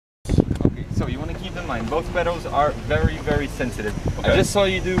So you want to keep in mind, both pedals are very, very sensitive. Okay. I just saw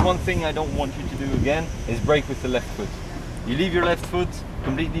you do one thing I don't want you to do again, is brake with the left foot. You leave your left foot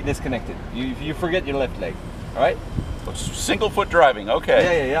completely disconnected. You forget your left leg, all right? Single foot driving,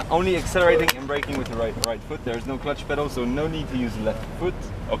 okay. Yeah. Only accelerating and braking with the right foot. There's no clutch pedal, so no need to use the left foot.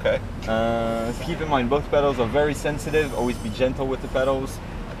 Okay. Keep in mind, both pedals are very sensitive. Always be gentle with the pedals,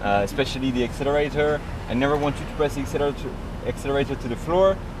 especially the accelerator. I never want you to press the accelerator to the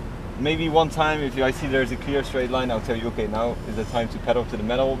floor. Maybe one time, if I see there's a clear straight line, I'll tell you, okay, now is the time to pedal to the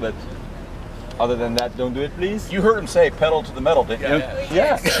metal, but other than that, don't do it, please. You heard him say pedal to the metal, didn't you?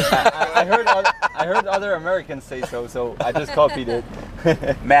 Yeah. I heard other Americans say so I just copied it.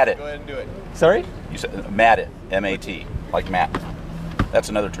 Mat it. Go ahead and do it. Sorry? You said mat it, M-A-T, like mat. That's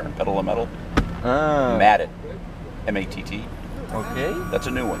another term, pedal to metal. Mat it, M-A-T-T. Okay. That's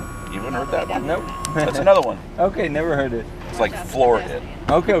a new one. You haven't heard that one? Nope. That's another one. Okay, never heard it. It's like floor it.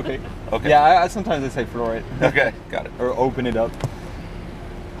 Okay. Yeah, I sometimes I say floor it. Okay, got it. Or open it up.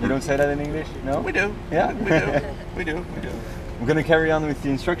 You don't say that in English? No? We do. Yeah? We do. I'm going to carry on with the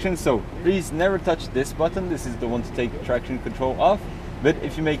instructions. So please never touch this button. This is the one to take traction control off. But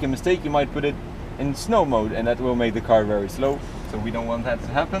if you make a mistake, you might put it in snow mode, and that will make the car very slow. So we don't want that to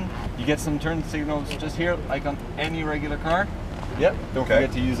happen. You get some turn signals just here, like on any regular car. Yep. Don't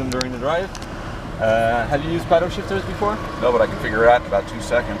forget to use them during the drive. Have you used paddle shifters before? No, but I can figure it out in about 2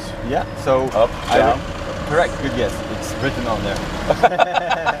 seconds. Yeah. So up, down. Correct. Good guess. It's written on there. So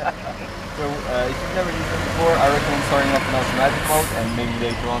if you've never used them before, I recommend starting off in automatic mode and maybe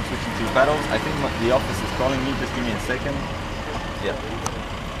later on switching to paddles. I think the office is calling me. Just give me a second. Yeah.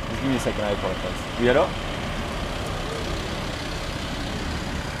 Just give me a second. I apologize. Oui, alors?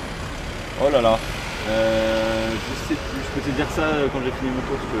 Oh là là. Je sais plus. Je peux te dire ça quand j'ai fini mon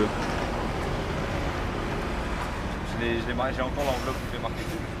tour, si tu veux. J'ai encore l'enveloppe où j'ai marqué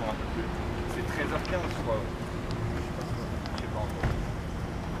dessus, je me rappelle plus. C'est 13h15, je crois. Je sais pas encore.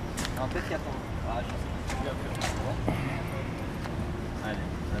 Non, peut-être qu'il attend. Ah, je sais plus. Allez,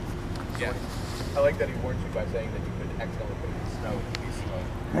 Yeah. I like that he warned you by saying that you could accidentally put it in snow and be slow.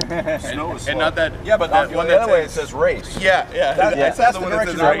 Snow is slow. And not that. Yeah, but that the one other that way it says race. Yeah. That's the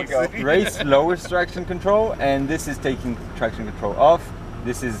direction I would go. Race lowers traction control, and this is taking traction control off.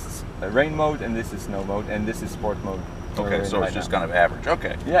 This is rain mode, and this is snow mode, and this is sport mode. Okay, so it's just kind of average.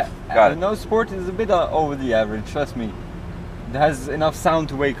 Okay. Yeah. Got it. No, sport is a bit over the average, trust me. It has enough sound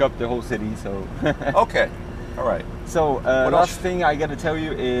to wake up the whole city, so. Okay. All right. So, last thing I gotta tell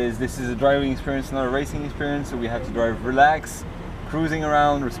you is this is a driving experience, not a racing experience, so we have to drive relaxed, cruising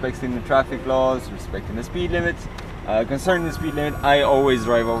around, respecting the traffic laws, respecting the speed limit. Concerning the speed limit, I always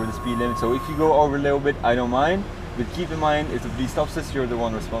drive over the speed limit, so if you go over a little bit, I don't mind. But keep in mind, if the police stops us, you're the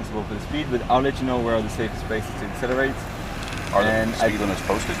one responsible for the speed, but I'll let you know where are the safest places to accelerate. Are the speed limits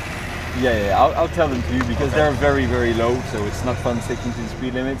posted? Yeah, I'll tell them to you because they're very, very low, so it's not fun sticking to the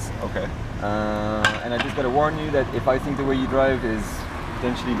speed limits. Okay. And I just gotta warn you that if I think the way you drive is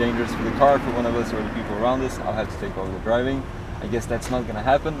potentially dangerous for the car, for one of us or the people around us, I'll have to take over the driving. I guess that's not gonna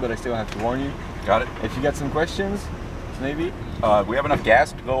happen, but I still have to warn you. Got it. If you got some questions, maybe? We have enough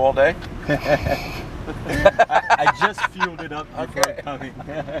gas to go all day? I just fueled it up before coming.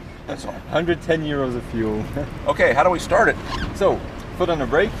 That's all. 110 euros of fuel. Okay, how do we start it? So, foot on the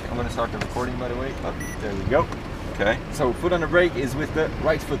brake. I'm going to start the recording, by the way. Oh, there we go. Okay. So, foot on the brake is with the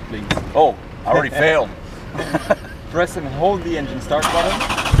right foot, please. Oh, I already failed. Press and hold the engine start button.